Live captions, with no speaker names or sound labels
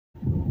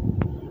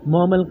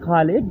Momal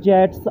Khalid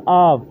jets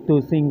off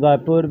to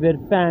Singapore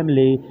with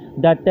family.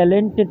 The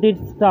talented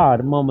star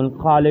Momal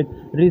Khalid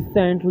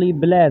recently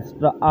blessed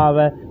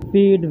our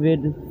feed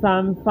with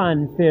some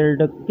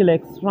fun-filled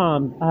clips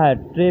from her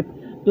trip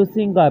to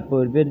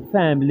Singapore with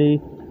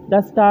family.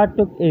 The star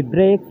took a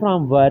break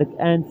from work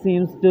and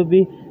seems to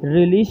be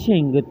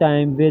relishing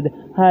time with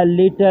her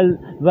little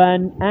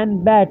one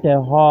and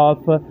better half.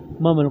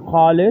 Momal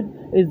Khalid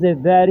is a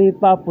very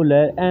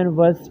popular and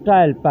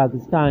versatile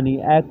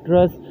Pakistani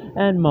actress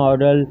and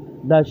model.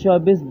 The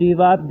showbiz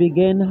diva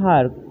began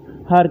her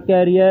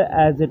career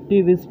as a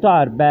TV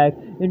star back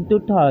in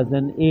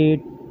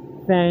 2008.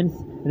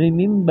 Fans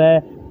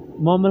remember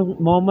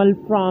Momal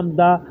from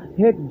the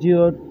hit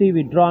Geo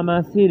TV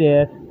drama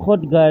serial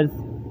Khud Girls,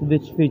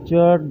 which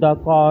featured the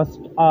cast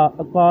of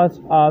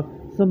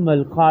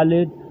Momal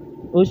Khalid,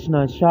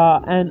 Ushna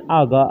Shah, and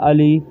Aga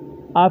Ali.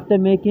 After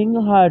making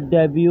her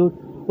debut,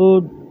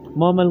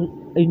 Momal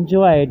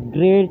enjoyed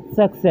great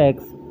success,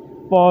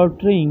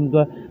 portraying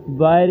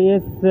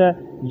various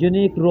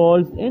unique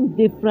roles in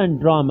different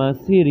drama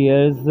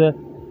series.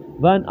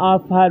 One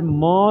of her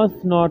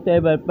most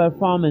notable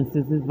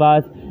performances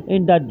was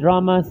in the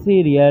drama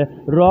serial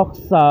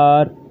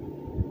Rockstar.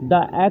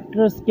 The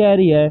actress'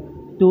 career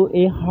to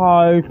a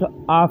halt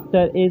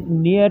after a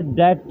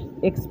near-death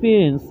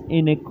experience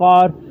in a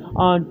car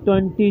on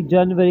 20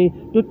 January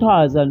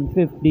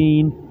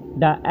 2015.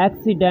 The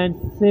accident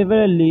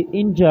severely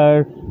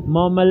injured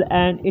Momal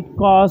and it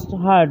cost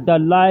her the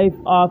life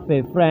of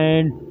a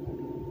friend.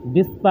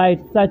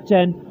 Despite such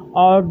an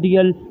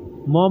ordeal,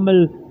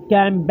 Momal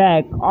came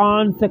back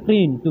on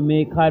screen to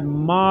make her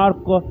mark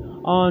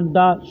on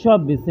the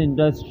showbiz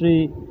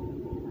industry.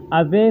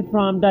 Away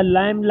from the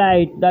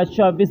limelight, the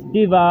showbiz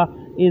diva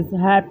is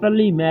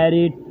happily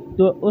married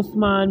to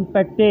Usman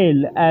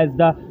Patel as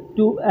the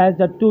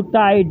two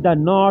tied the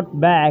knot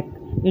back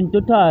in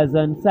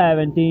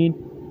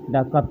 2017.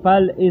 The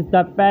couple is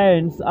the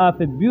parents of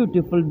a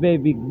beautiful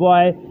baby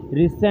boy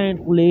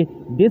recently.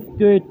 This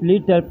cute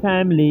little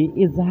family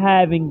is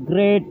having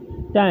great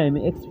time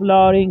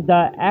exploring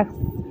the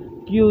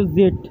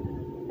exquisite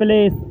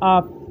place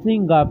of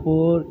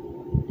Singapore.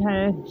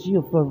 Thank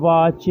you for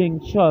watching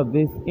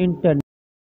Showbiz Internet.